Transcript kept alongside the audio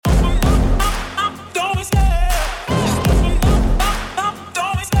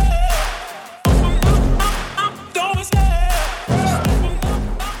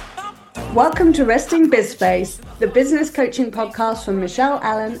Welcome to Resting BizSpace, the business coaching podcast from Michelle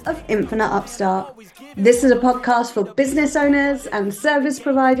Allen of Infinite Upstart. This is a podcast for business owners and service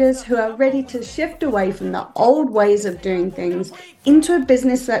providers who are ready to shift away from the old ways of doing things into a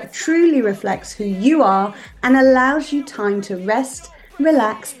business that truly reflects who you are and allows you time to rest,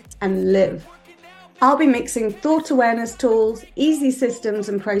 relax, and live. I'll be mixing thought awareness tools, easy systems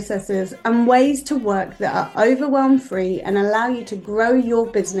and processes, and ways to work that are overwhelm-free and allow you to grow your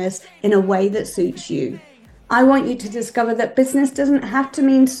business in a way that suits you. I want you to discover that business doesn't have to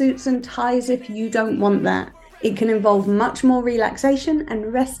mean suits and ties if you don't want that. It can involve much more relaxation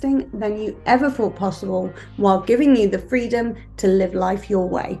and resting than you ever thought possible, while giving you the freedom to live life your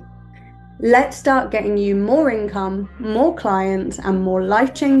way. Let's start getting you more income, more clients, and more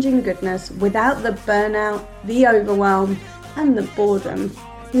life-changing goodness without the burnout, the overwhelm, and the boredom.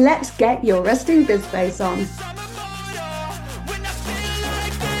 Let's get your Resting BizSpace on.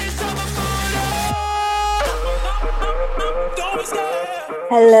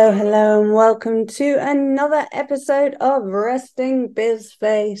 Hello, and welcome to another episode of Resting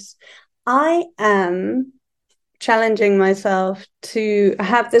BizSpace. I am challenging myself to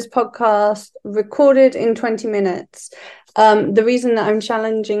have this podcast recorded in 20 minutes. The reason that I'm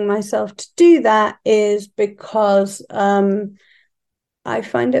challenging myself to do that is because I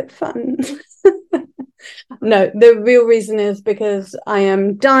find it fun. No, the real reason is because I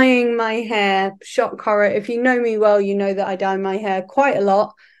am dyeing my hair. Shock horror. If you know me well, you know that I dye my hair quite a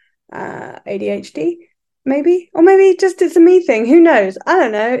lot. ADHD, maybe? Or maybe just it's a me thing. Who knows? I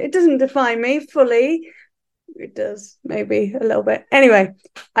don't know. It doesn't define me fully. It does, maybe a little bit. Anyway,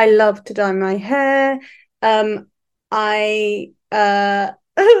 I love to dye my hair. I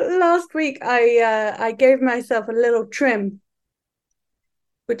last week I gave myself a little trim,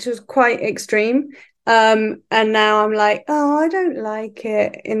 which was quite extreme. And now I'm like, oh, I don't like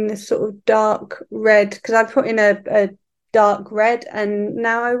it in this sort of dark red, because I put in a dark red, and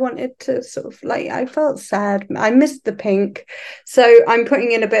now I wanted to sort of like, I felt sad. I missed the pink, so I'm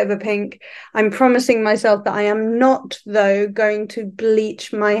putting in a bit of a pink. I'm promising myself that I am not, though, going to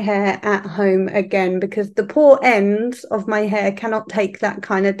bleach my hair at home again, because the poor ends of my hair cannot take that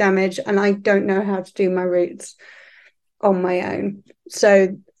kind of damage, and I don't know how to do my roots on my own.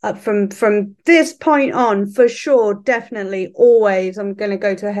 So from this point on, for sure, definitely, always, I'm going to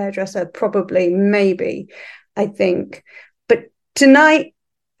go to a hairdresser, probably, maybe, I think. But tonight,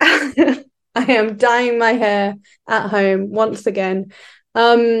 I am dyeing my hair at home once again.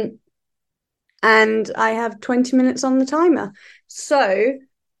 And I have 20 minutes on the timer. So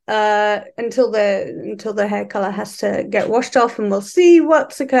until the hair color has to get washed off, and we'll see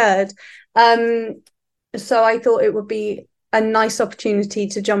what's occurred. So I thought it would be a nice opportunity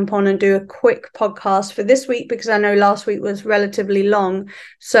to jump on and do a quick podcast for this week, because I know last week was relatively long.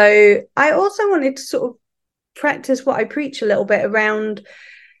 So I also wanted to sort of practice what I preach a little bit around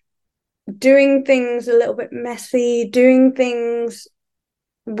doing things a little bit messy, doing things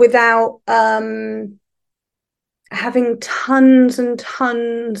without having tons and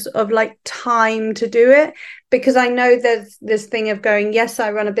tons of like time to do it, because I know there's this thing of going, yes,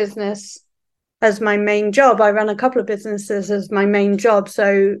 I run a business as my main job. I run a couple of businesses as my main job.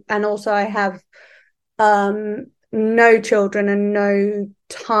 So, and also I have no children and no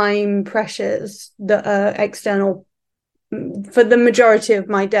time pressures that are external for the majority of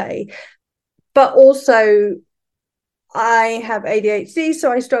my day. But also I have ADHD,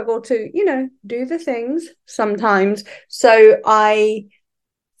 so I struggle to, do the things sometimes. So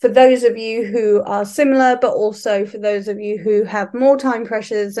for those of you who are similar, but also for those of you who have more time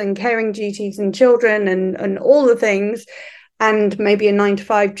pressures and caring duties and children and all the things, and maybe a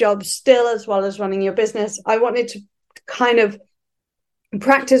 9-to-5 job still, as well as running your business, I wanted to kind of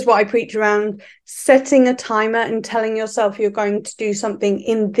practice what I preach around setting a timer and telling yourself you're going to do something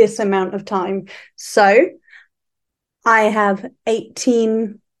in this amount of time. So I have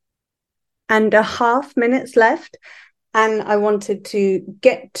 18 and a half minutes left, and I wanted to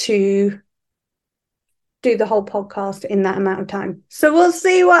get to do the whole podcast in that amount of time. So we'll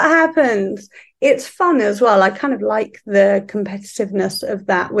see what happens. It's fun as well. I kind of like the competitiveness of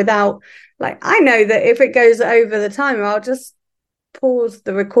that without, like, I know that if it goes over the time, I'll just pause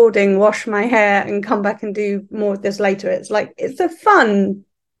the recording, wash my hair, and come back and do more of this later. It's like, it's a fun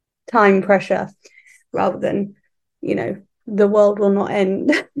time pressure rather than, the world will not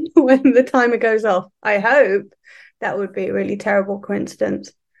end when the timer goes off. I hope. That would be a really terrible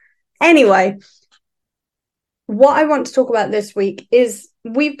coincidence. Anyway, what I want to talk about this week is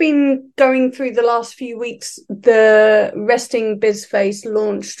we've been going through the last few weeks the Resting BizSpace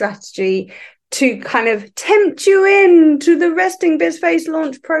launch strategy to kind of tempt you into the Resting BizFace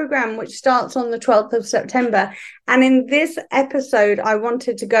launch program, which starts on the 12th of September. And in this episode, I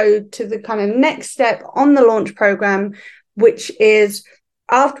wanted to go to the kind of next step on the launch program, which is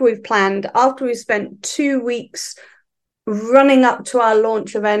after we've planned, after we've spent 2 weeks running up to our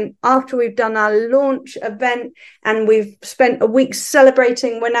launch event, after we've done our launch event and we've spent a week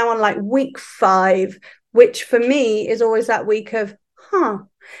celebrating, we're now on like week 5, which for me is always that week of,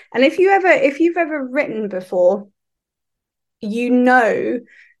 And if you've ever written before, you know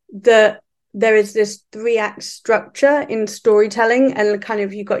that there is this 3-act structure in storytelling, and kind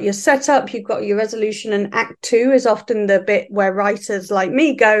of you've got your setup, you've got your resolution, and act 2 is often the bit where writers like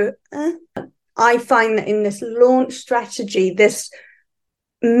me go, I find that in this launch strategy, this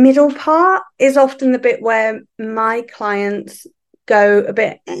middle part is often the bit where my clients go a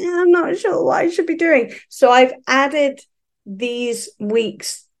bit, I'm not sure what I should be doing. So I've added these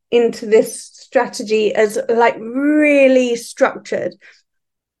weeks into this strategy as like really structured.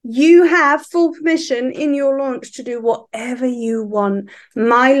 You have full permission in your launch to do whatever you want.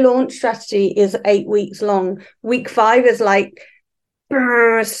 My launch strategy is 8 weeks long. Week 5 is like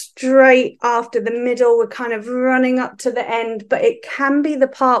straight after the middle. We're kind of running up to the end, but it can be the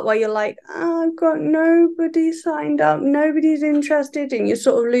part where you're like, I've got nobody signed up, nobody's interested, and you're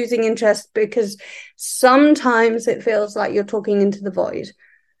sort of losing interest because sometimes it feels like you're talking into the void,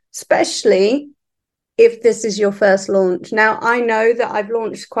 especially if this is your first launch. Now, I know that I've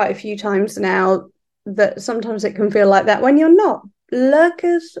launched quite a few times now, that sometimes it can feel like that when you're not.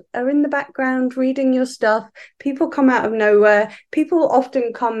 Lurkers are in the background reading your stuff. People come out of nowhere. People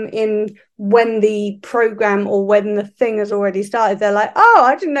often come in when the program or when the thing has already started. They're like, oh,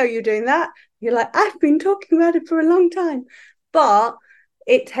 I didn't know you were doing that. You're like, I've been talking about it for a long time. But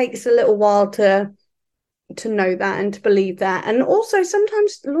it takes a little while to know that and to believe that. And also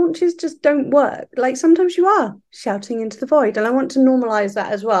sometimes launches just don't work. Like sometimes you are shouting into the void, and I want to normalize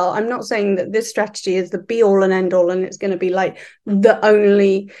that as well. I'm not saying that this strategy is the be all and end all and it's going to be like the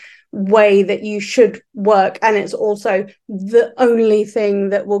only way that you should work, and it's also the only thing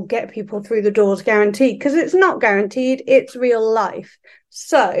that will get people through the doors guaranteed, because it's not guaranteed, it's real life.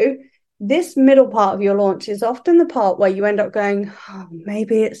 So this middle part of your launch is often the part where you end up going,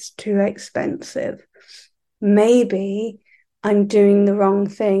 maybe it's too expensive. Maybe I'm doing the wrong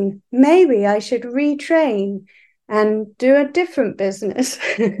thing. Maybe I should retrain and do a different business.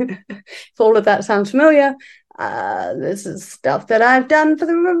 If all of that sounds familiar, this is stuff that I've done for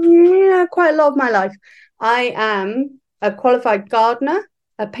quite a lot of my life. I am a qualified gardener,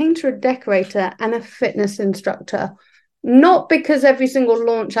 a painter, a decorator, and a fitness instructor. Not because every single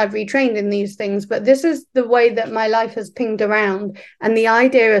launch I've retrained in these things, but this is the way that my life has pinged around. And the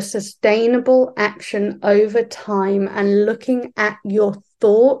idea of sustainable action over time and looking at your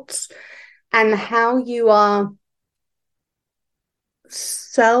thoughts and how you are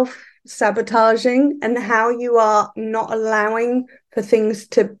self-sabotaging and how you are not allowing for things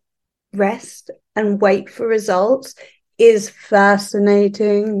to rest and wait for results is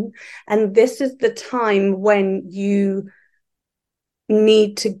fascinating. And this is the time when you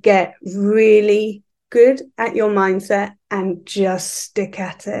need to get really good at your mindset and just stick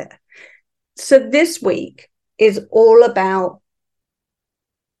at it. So this week is all about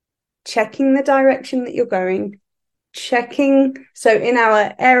checking the direction that you're going, so in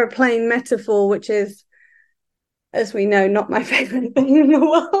our aeroplane metaphor, which is, as we know, not my favorite thing in the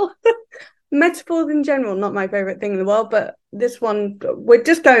world. Metaphors in general, not my favorite thing in the world, but this one, we're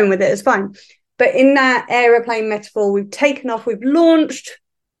just going with it, it's fine. But in that aeroplane metaphor, we've taken off, we've launched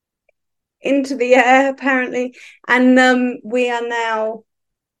into the air, apparently, and we are now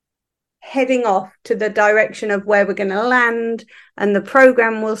heading off to the direction of where we're going to land, and the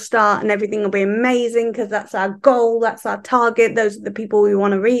program will start and everything will be amazing because that's our goal, that's our target, those are the people we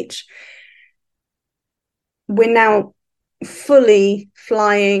want to reach. We're now fully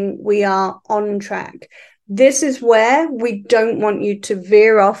flying, we are on track. This is where we don't want you to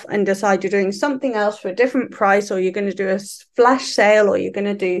veer off and decide you're doing something else for a different price, or you're going to do a flash sale, or you're going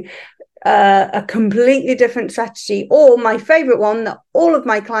to do a completely different strategy, or my favorite one that all of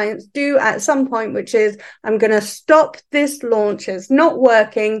my clients do at some point, which is, I'm going to stop this launch, it's not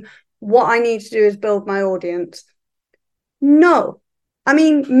working, what I need to do is build my audience. No, I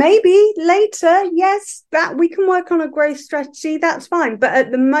mean, maybe later, yes, that we can work on a growth strategy, that's fine. But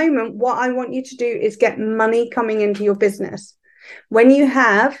at the moment, what I want you to do is get money coming into your business. When you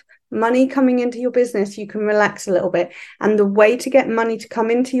have money coming into your business, you can relax a little bit. And the way to get money to come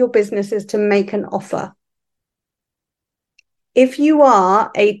into your business is to make an offer. If you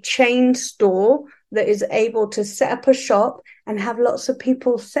are a chain store that is able to set up a shop and have lots of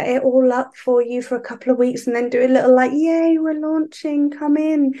people set it all up for you for a couple of weeks and then do a little like, yay, we're launching, come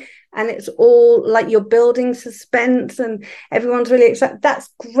in. And it's all like you're building suspense and everyone's really excited. That's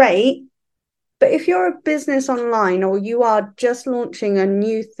great. But if you're a business online or you are just launching a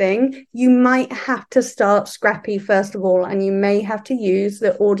new thing, you might have to start scrappy first of all, and you may have to use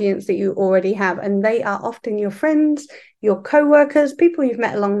the audience that you already have. And they are often your friends, your co-workers, people you've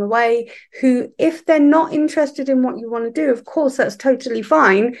met along the way, who, if they're not interested in what you want to do, of course, that's totally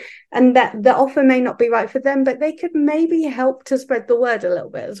fine. And that the offer may not be right for them, but they could maybe help to spread the word a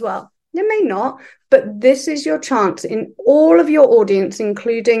little bit as well. They may not, but this is your chance in all of your audience,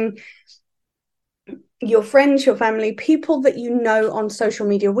 including your friends, your family, people that you know on social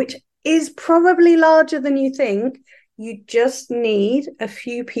media, which is probably larger than you think. You just need a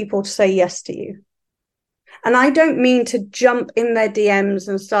few people to say yes to you. And I don't mean to jump in their DMs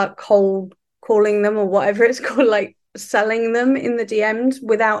and start cold calling them or whatever it's called, like selling them in the DMs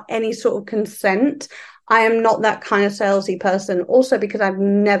without any sort of consent. I am not that kind of salesy person, also because I've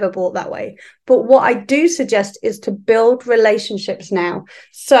never bought that way. But what I do suggest is to build relationships now.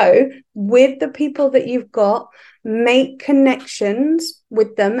 So with the people that you've got, make connections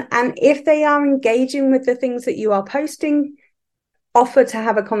with them. And if they are engaging with the things that you are posting, offer to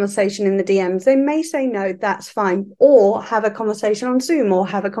have a conversation in the DMs. They may say no, that's fine. Or have a conversation on Zoom or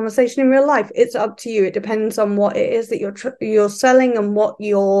have a conversation in real life. It's up to you. It depends on what it is that you're selling and what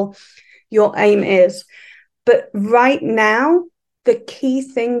your aim is. But right now, the key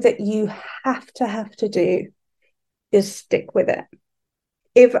thing that you have to do is stick with it.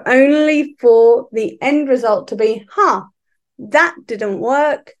 If only for the end result to be, that didn't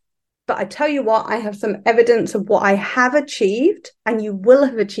work. But I tell you what, I have some evidence of what I have achieved, and you will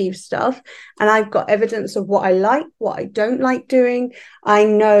have achieved stuff. And I've got evidence of what I like, what I don't like doing. I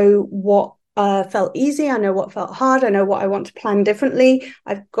know what felt easy. I know what felt hard. I know what I want to plan differently.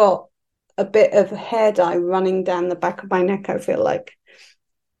 I've got a bit of hair dye running down the back of my neck, I feel like.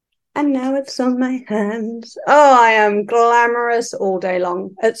 And now it's on my hands. Oh, I am glamorous all day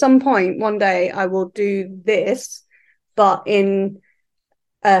long. At some point, one day, I will do this, but in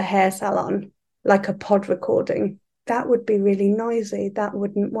a hair salon, like a pod recording. That would be really noisy. That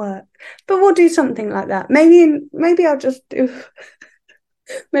wouldn't work. But we'll do something like that. Maybe I'll just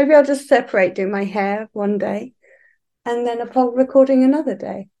separate, do my hair one day and then a pod recording another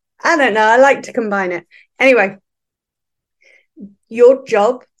day. I don't know. I like to combine it. Anyway, your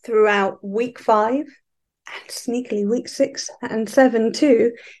job throughout week 5 and sneakily week 6 and 7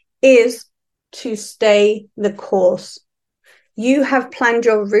 too is to stay the course. You have planned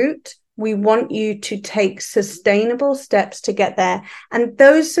your route. We want you to take sustainable steps to get there. And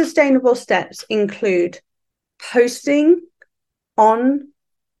those sustainable steps include posting on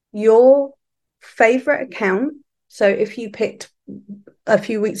your favorite account. So if you picked a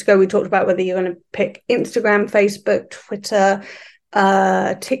few weeks ago, we talked about whether you're going to pick Instagram, Facebook, Twitter,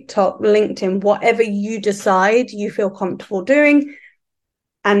 TikTok, LinkedIn, whatever you decide you feel comfortable doing,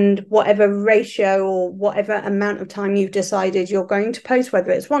 and whatever ratio or whatever amount of time you've decided you're going to post, whether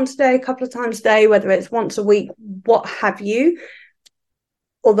it's once a day, a couple of times a day, whether it's once a week, what have you.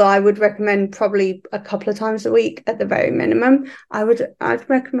 Although I would recommend probably a couple of times a week at the very minimum. I'd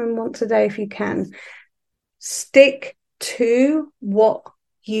recommend once a day if you can. Stick to what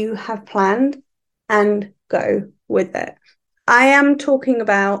you have planned and go with it. I am talking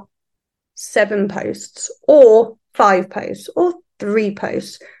about 7 posts or 5 posts or 3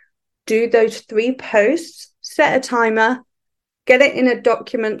 posts. Do those 3 posts, set a timer, get it in a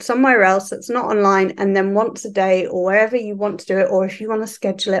document somewhere else that's not online, and then once a day or wherever you want to do it, or if you want to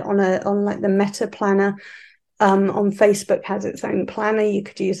schedule it on like the Meta Planner on Facebook has its own planner, you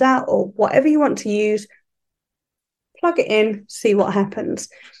could use that, or whatever you want to use. Plug it in, see what happens.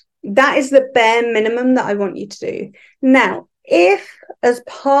 That is the bare minimum that I want you to do. Now, if as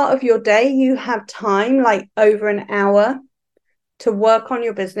part of your day you have time, like over an hour, to work on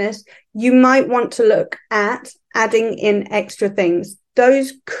your business, you might want to look at adding in extra things.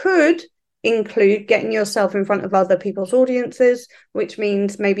 Those could include getting yourself in front of other people's audiences, which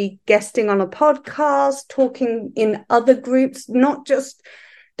means maybe guesting on a podcast, talking in other groups,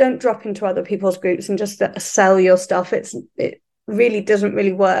 don't drop into other people's groups and just sell your stuff. It really doesn't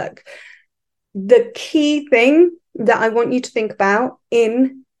really work. The key thing that I want you to think about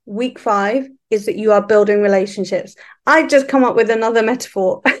in week 5 is that you are building relationships. I've just come up with another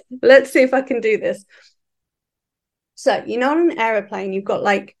metaphor. Let's see if I can do this. So, on an aeroplane, you've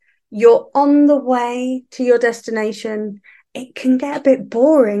got you're on the way to your destination. It can get a bit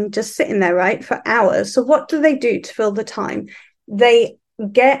boring just sitting there, right, for hours. So what do they do to fill the time? They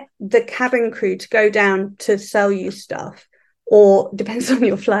get the cabin crew to go down to sell you stuff. or depends on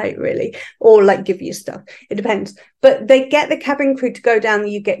your flight really, or like give you stuff. It depends. But they get the cabin crew to go down.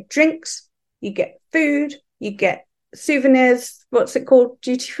 You get drinks, you get food, you get souvenirs. What's it called?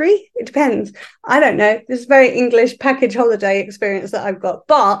 Duty free? It depends. I don't know. This is very English package holiday experience that I've got.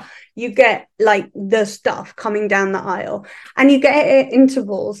 But you get like the stuff coming down the aisle, and you get it at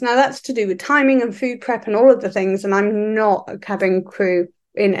intervals. Now that's to do with timing and food prep and all of the things. And I'm not a cabin crew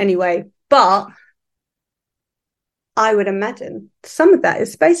in any way, but I would imagine some of that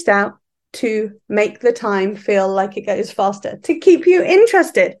is spaced out to make the time feel like it goes faster, to keep you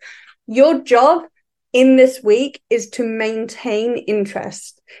interested. Your job in this week is to maintain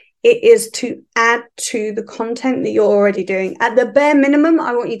interest. It is to add to the content that you're already doing. At the bare minimum,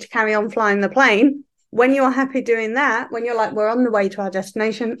 I want you to carry on flying the plane. When you're happy doing that, when you're like, we're on the way to our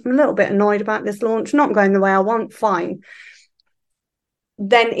destination, I'm a little bit annoyed about this launch, not going the way I want, fine.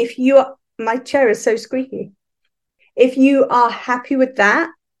 Then if you are, my chair is so squeaky. If you are happy with that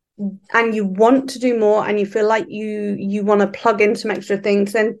and you want to do more and you feel like you want to plug in some extra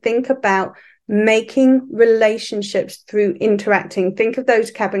things, then think about making relationships through interacting. Think of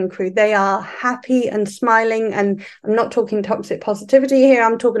those cabin crew. They are happy and smiling. And I'm not talking toxic positivity here.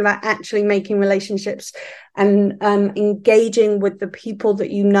 I'm talking about actually making relationships and engaging with the people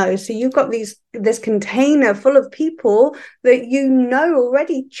that you know. So you've got this container full of people that you know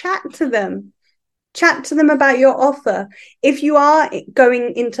already. Chat to them about your offer. If you are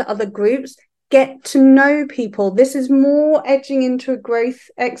going into other groups, get to know people. This is more edging into a growth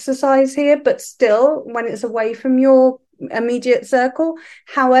exercise here, but still when it's away from your immediate circle.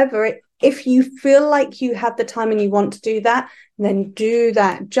 However, if you feel like you have the time and you want to do that, then do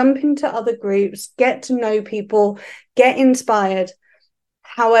that. Jump into other groups, get to know people, get inspired.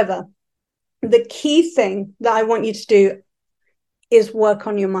 However, the key thing that I want you to do is work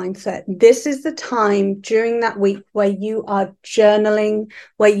on your mindset. This is the time during that week where you are journaling,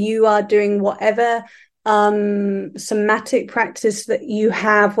 where you are doing whatever somatic practice that you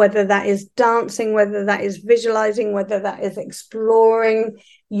have, whether that is dancing, whether that is visualizing, whether that is exploring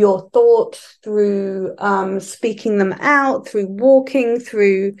your thoughts through speaking them out, through walking,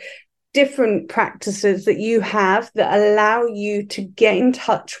 through different practices that you have that allow you to get in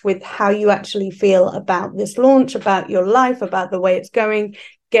touch with how you actually feel about this launch, about your life, about the way it's going.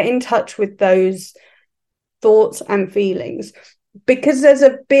 Get in touch with those thoughts and feelings, because there's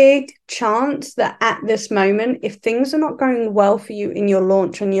a big chance that at this moment, if things are not going well for you in your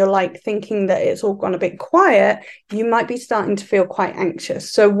launch and you're like thinking that it's all gone a bit quiet, you might be starting to feel quite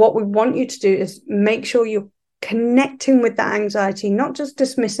anxious. So what we want you to do is make sure you're connecting with that anxiety, not just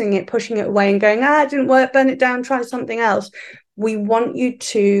dismissing it, pushing it away and going, it didn't work, burn it down, try something else. We want you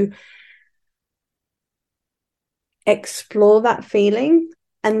to explore that feeling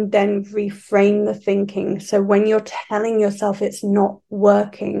and then reframe the thinking. So when you're telling yourself it's not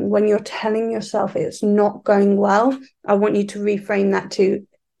working, when you're telling yourself it's not going well, I want you to reframe that to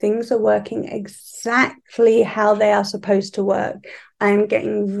things are working exactly how they are supposed to work. I am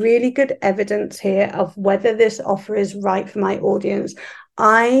getting really good evidence here of whether this offer is right for my audience.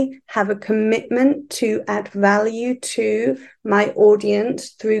 I have a commitment to add value to my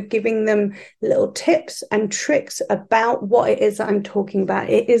audience through giving them little tips and tricks about what it is that I'm talking about.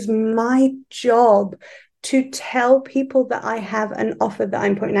 It is my job to tell people that I have an offer that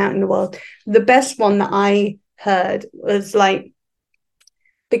I'm putting out in the world. The best one that I heard was like,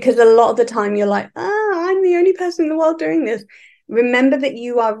 because a lot of the time you're like, I'm the only person in the world doing this. Remember that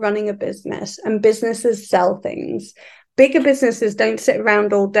you are running a business and businesses sell things. Bigger businesses don't sit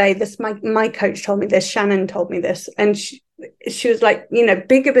around all day. This my coach told me this, Shannon told me this. And she was like,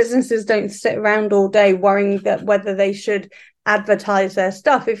 bigger businesses don't sit around all day worrying that whether they should advertise their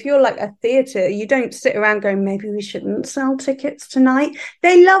stuff. If you're like a theatre, you don't sit around going, maybe we shouldn't sell tickets tonight.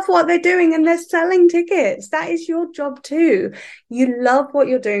 They love what they're doing and they're selling tickets. That is your job too. You love what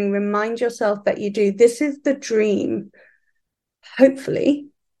you're doing. Remind yourself that you do. This is the dream. Hopefully,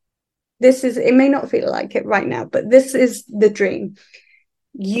 it may not feel like it right now, but this is the dream.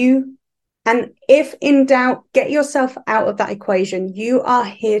 And if in doubt, get yourself out of that equation. You are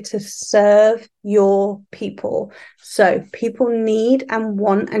here to serve your people. So people need and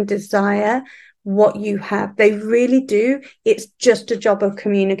want and desire what you have. They really do. It's just a job of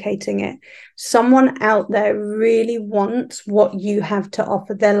communicating it. Someone out there really wants what you have to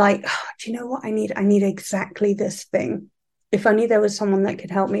offer. They're like, do you know what I need? I need exactly this thing. If only there was someone that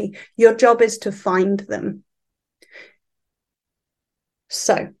could help me. Your job is to find them.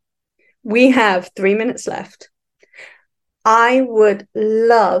 So we have 3 minutes left. I would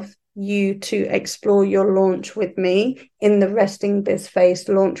love you to explore your launch with me in the Resting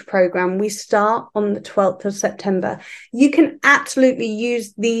BizFace launch program. We start on the 12th of September. You can absolutely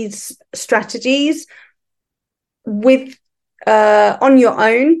use these strategies with on your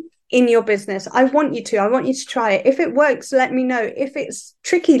own in your business. I want you to try it. If it works, let me know. If it's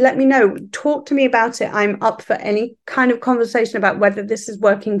tricky, let me know. Talk to me about it. I'm up for any kind of conversation about whether this is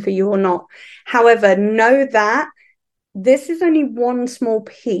working for you or not. However, know that this is only one small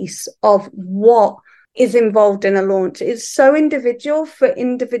piece of what is involved in a launch. It's so individual for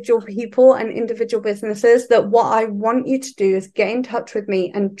individual people and individual businesses that what I want you to do is get in touch with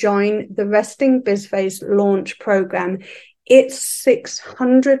me and join the Resting BizFace launch program. It's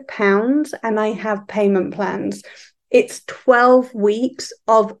 £600 and I have payment plans. It's 12 weeks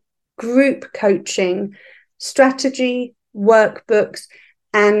of group coaching, strategy, workbooks,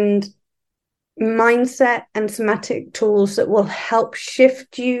 and mindset and somatic tools that will help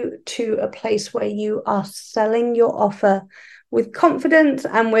shift you to a place where you are selling your offer with confidence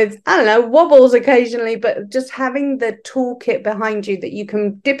and with, wobbles occasionally, but just having the toolkit behind you that you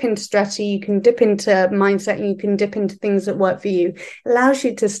can dip into strategy, you can dip into mindset, and you can dip into things that work for you. It allows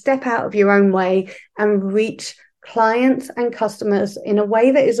you to step out of your own way and reach clients and customers in a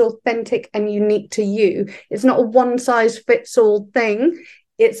way that is authentic and unique to you. It's not a one-size-fits-all thing.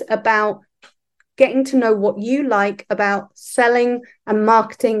 It's about getting to know what you like about selling and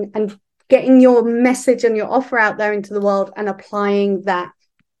marketing and getting your message and your offer out there into the world and applying that.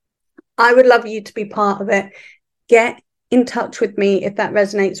 I would love you to be part of it. Get in touch with me if that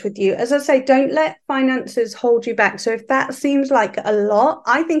resonates with you. As I say, don't let finances hold you back. So if that seems like a lot,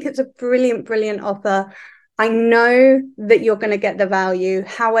 I think it's a brilliant, brilliant offer. I know that you're going to get the value.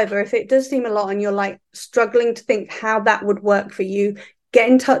 However, if it does seem a lot and you're like struggling to think how that would work for you, get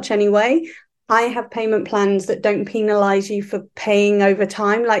in touch anyway. I have payment plans that don't penalize you for paying over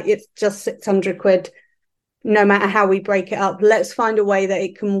time. Like it's just 600 quid, no matter how we break it up. Let's find a way that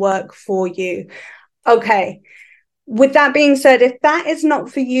it can work for you. Okay. With that being said, if that is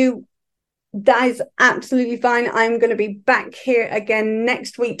not for you, that is absolutely fine. I'm going to be back here again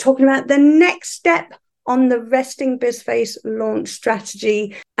next week talking about the next step on the Resting BizFace launch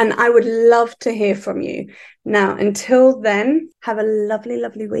strategy. And I would love to hear from you. Now, until then, have a lovely,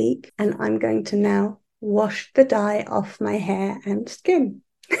 lovely week. And I'm going to now wash the dye off my hair and skin.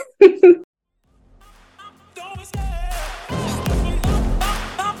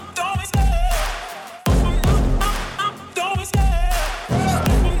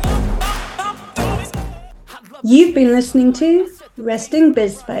 You've been listening to Resting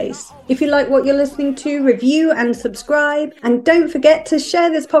BizFace. If you like what you're listening to, review and subscribe. And don't forget to share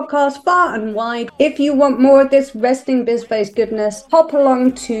this podcast far and wide. If you want more of this Resting BizFace goodness, hop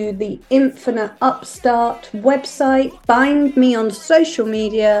along to the Infinite Upstart website, find me on social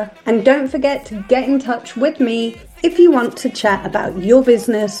media, and don't forget to get in touch with me if you want to chat about your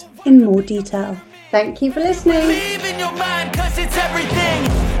business in more detail. Thank you for listening. Believe in your mind, 'cause it's everything.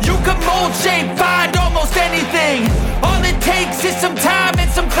 You can mold, shape, find almost anything. All it takes is some time and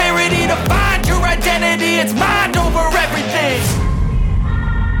some clarity to find your identity. It's my